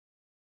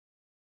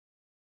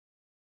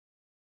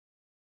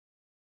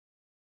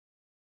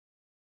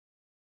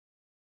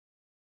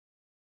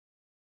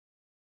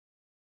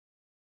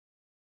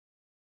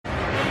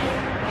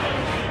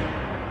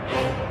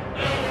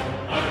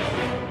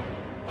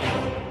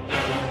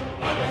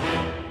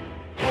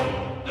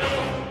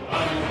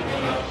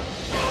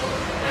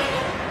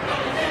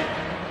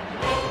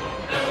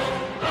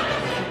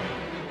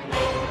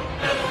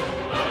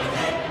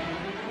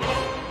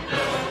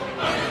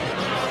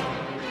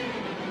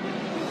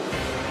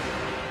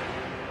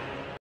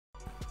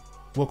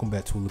Welcome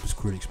back to Olympus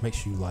Critics. Make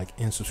sure you like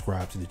and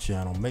subscribe to the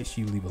channel. Make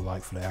sure you leave a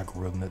like for the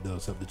algorithm that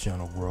does help the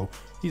channel grow.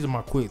 These are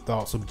my quick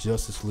thoughts of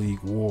Justice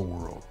League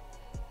Warworld.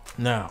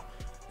 Now,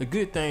 the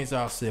good things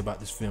I'll say about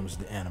this film is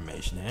the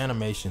animation. The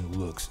animation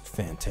looks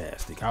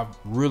fantastic. I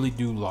really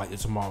do like the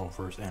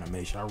Tomorrowverse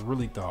animation. I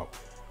really thought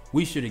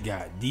we should have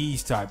got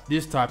this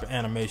type of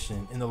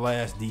animation in the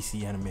last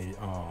DC animated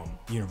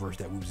universe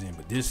that we was in.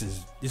 But this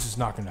is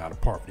knocking it out of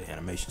the park with the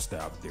animation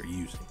style that they're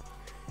using.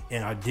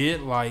 And I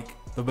did like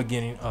the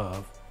beginning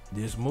of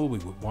this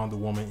movie with Wonder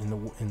Woman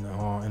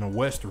in a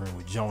western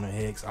with Jonah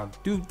Hex. I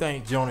do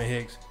think Jonah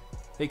Hex,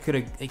 they could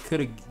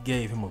have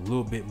gave him a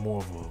little bit more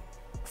of a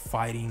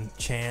fighting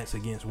chance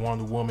against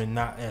Wonder Woman,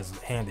 not as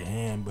hand to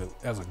hand, but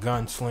as a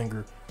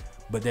gunslinger.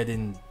 But that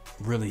didn't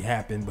really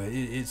happen. But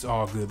it's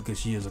all good because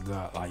she is a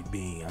godlike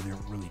being. I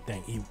didn't really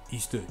think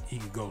he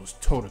could go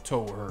toe to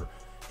toe with her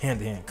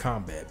hand to hand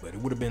combat. But it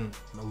would have been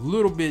a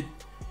little bit.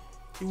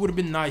 It would have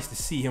been nice to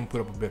see him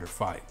put up a better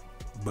fight.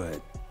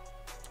 But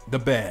the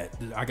bad,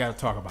 I gotta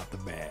talk about the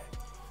bad.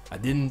 I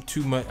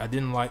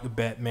didn't like the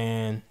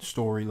Batman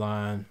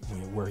storyline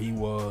where he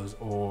was,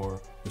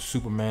 or the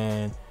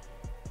Superman.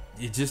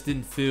 It just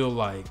didn't feel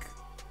like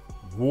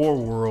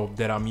Warworld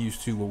that I'm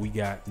used to, what we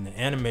got in the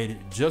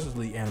animated Justice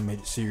League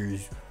animated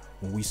series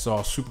when we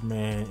saw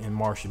Superman and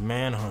Martian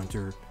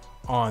Manhunter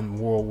on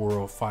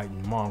Warworld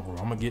fighting Mongrel.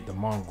 I'm gonna get to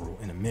Mongrel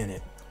in a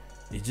minute.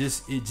 It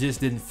just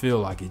didn't feel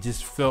like it.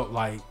 Just felt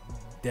like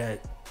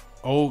that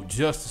old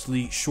Justice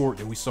League short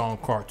that we saw on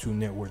Cartoon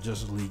Network,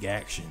 Justice League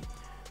Action.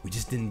 We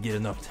just didn't get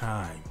enough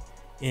time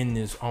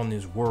on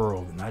this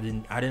world, and I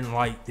didn't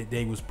like that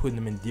they was putting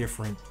them in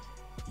different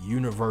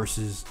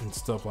universes and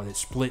stuff like that,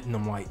 splitting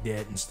them like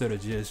that, instead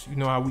of just, you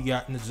know, how we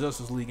got in the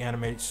Justice League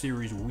animated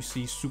series where we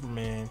see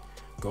Superman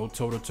go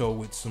toe to toe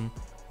with some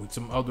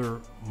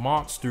other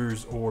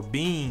monsters or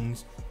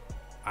beings.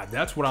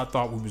 That's what I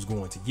thought we was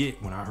going to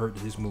get when I heard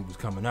that this movie was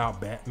coming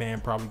out. Batman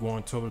probably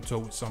going toe to toe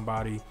with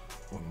somebody,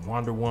 or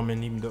Wonder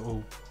Woman, even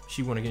though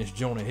she went against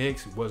Jonah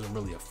Hex, it wasn't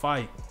really a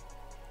fight.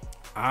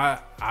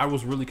 I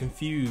was really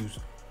confused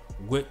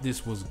what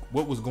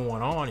was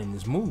going on in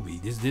this movie.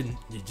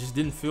 It just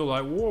didn't feel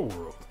like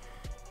Warworld.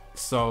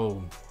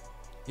 So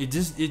it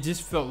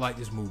just felt like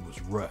this movie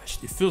was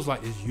rushed. It feels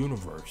like this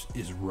universe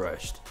is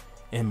rushed,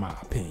 in my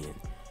opinion.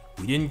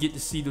 We didn't get to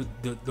see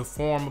the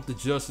form of the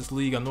Justice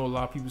League. I know a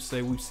lot of people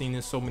say we've seen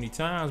this so many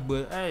times,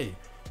 but hey,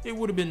 it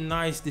would have been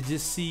nice to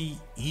just see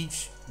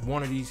each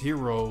one of these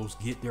heroes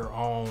get their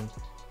own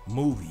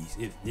movies.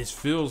 This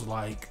feels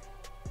like,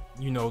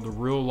 you know, the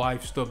real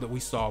life stuff that we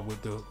saw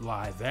with the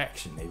live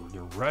action.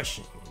 They're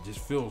rushing. It just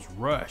feels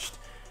rushed.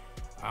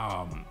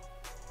 I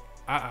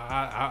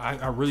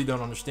really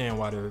don't understand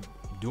why they're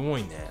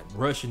doing that,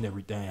 rushing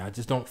everything. I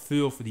just don't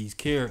feel for these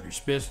characters,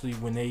 especially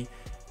when they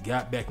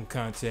got back in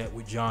contact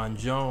with John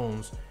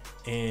Jones,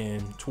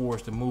 and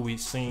towards the movie it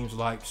seems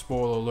like,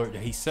 spoiler alert,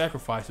 that he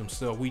sacrificed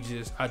himself.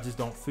 I just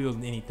don't feel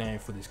anything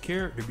for this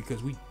character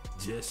because we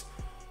just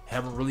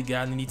haven't really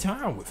gotten any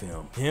time with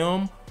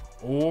him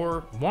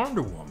or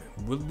Wonder Woman.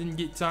 We didn't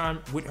get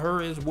time with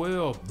her as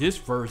well. This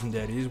version,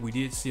 that is. We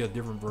did see a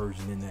different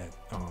version in that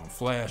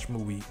Flash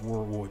movie,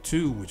 World War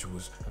II, which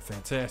was a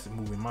fantastic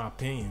movie in my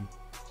opinion.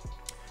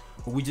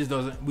 But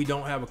we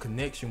don't have a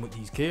connection with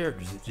these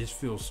characters. It just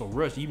feels so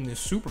rushed. Even this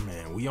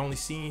Superman, we only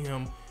seen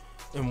him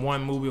in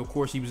one movie. Of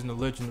course, he was in the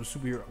Legend of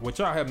Superhero, which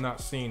I have not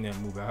seen that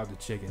movie. I have to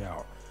check it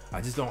out.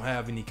 I just don't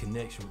have any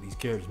connection with these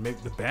characters. Maybe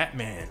the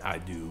Batman I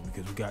do,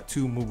 because we got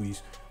 2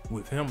 movies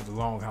with him, with The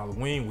Long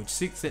Halloween, which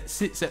sits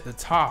at the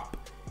top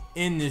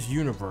in this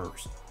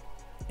universe.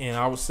 And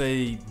I would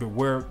say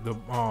Beware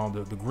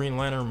the Green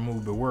Lantern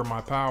movie, Beware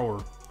My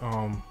Power,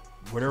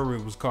 whatever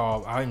it was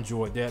called. I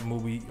enjoyed that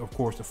movie. Of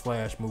course, the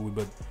Flash movie,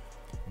 but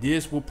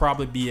this will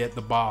probably be at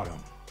the bottom,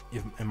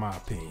 in my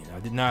opinion.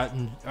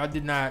 I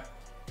did not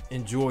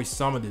enjoy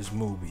some of this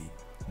movie,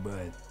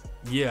 but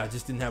yeah, I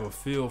just didn't have a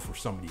feel for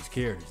some of these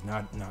characters.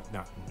 Not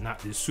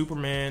this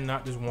Superman,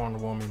 not this Wonder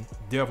Woman,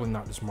 definitely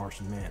not this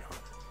Martian Manhunter.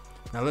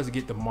 Now let's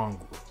get to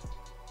Mongrel.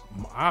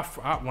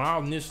 When I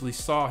initially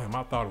saw him,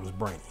 I thought it was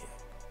Brainiac.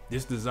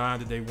 This design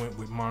that they went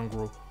with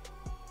Mongrel,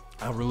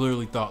 I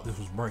literally thought this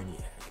was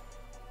Brainiac.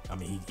 I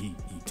mean, he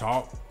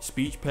talked,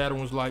 speech pattern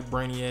was like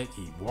Brainiac,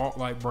 he walked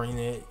like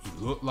Brainiac,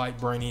 he looked like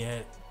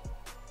Brainiac.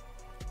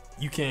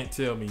 You can't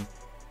tell me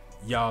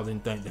y'all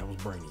didn't think that was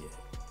Brainiac.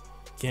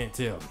 Can't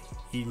tell me.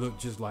 He looked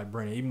just like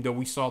Brainiac. Even though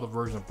we saw the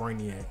version of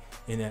Brainiac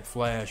in that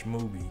Flash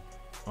movie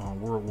on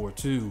World War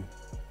II,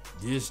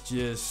 this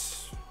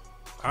just,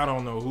 I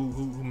don't know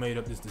who made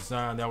up this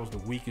design. That was the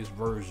weakest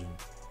version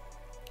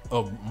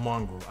of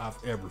Mongrel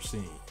I've ever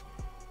seen.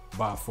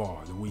 By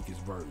far, the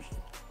weakest version.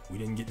 We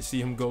didn't get to see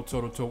him go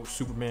toe to toe with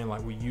Superman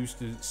like we used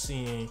to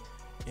seeing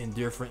in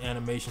different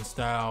animation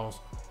styles.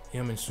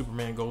 Him and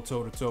Superman go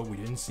toe to toe. We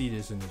didn't see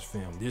this in this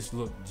film. This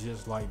looked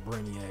just like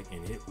Brainiac,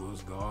 and it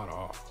was god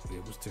awful.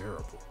 It was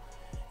terrible.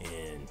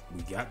 And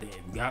we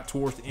got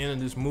towards the end of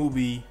this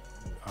movie.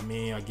 I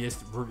mean, I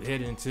guess we're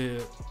heading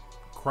into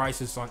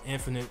Crisis on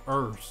Infinite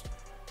Earths.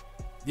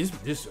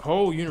 this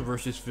whole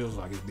universe just feels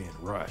like it's being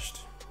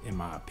rushed, in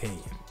my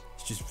opinion.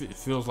 It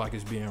feels like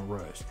it's being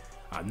rushed.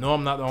 I know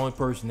I'm not the only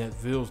person that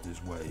feels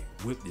this way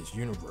with this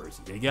universe.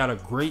 They got a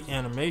great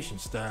animation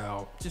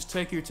style. Just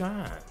take your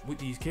time with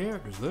these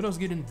characters. Let us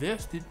get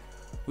invested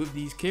with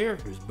these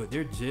characters, but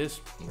they're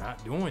just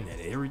not doing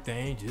that.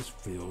 Everything just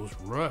feels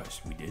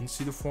rushed. We didn't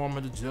see the form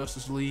of the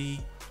Justice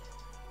League.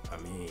 I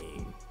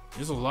mean,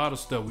 there's a lot of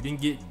stuff. We didn't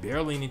get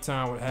barely any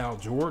time with Hal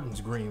Jordan's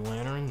Green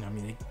Lantern. I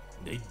mean,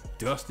 they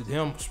dusted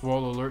him.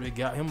 Spoiler alert, they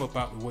got him up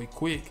out the way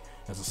quick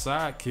as a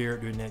side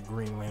character in that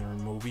Green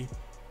Lantern movie.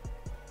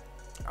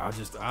 I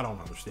don't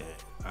understand.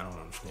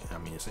 I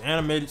mean, it's an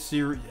animated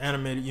series,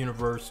 animated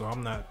universe, so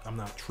I'm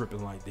not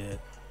tripping like that.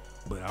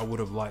 But I would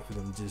have liked for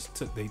them to just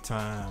took their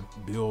time,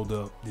 build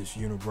up this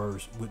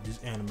universe with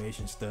this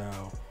animation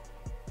style,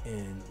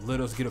 and let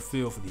us get a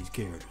feel for these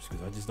characters,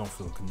 because I just don't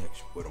feel a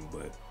connection with them.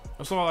 But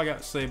that's all I got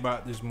to say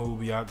about this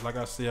movie. Like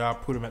I said, I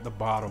put them at the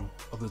bottom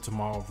of the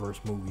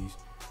Tomorrowverse movies,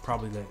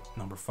 probably that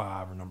number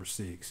 5 or number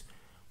 6.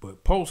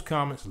 But post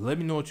comments, let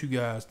me know what you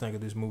guys think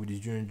of this movie.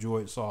 Did you enjoy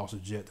it? So I'll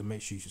suggest to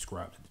make sure you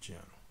subscribe to the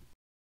channel.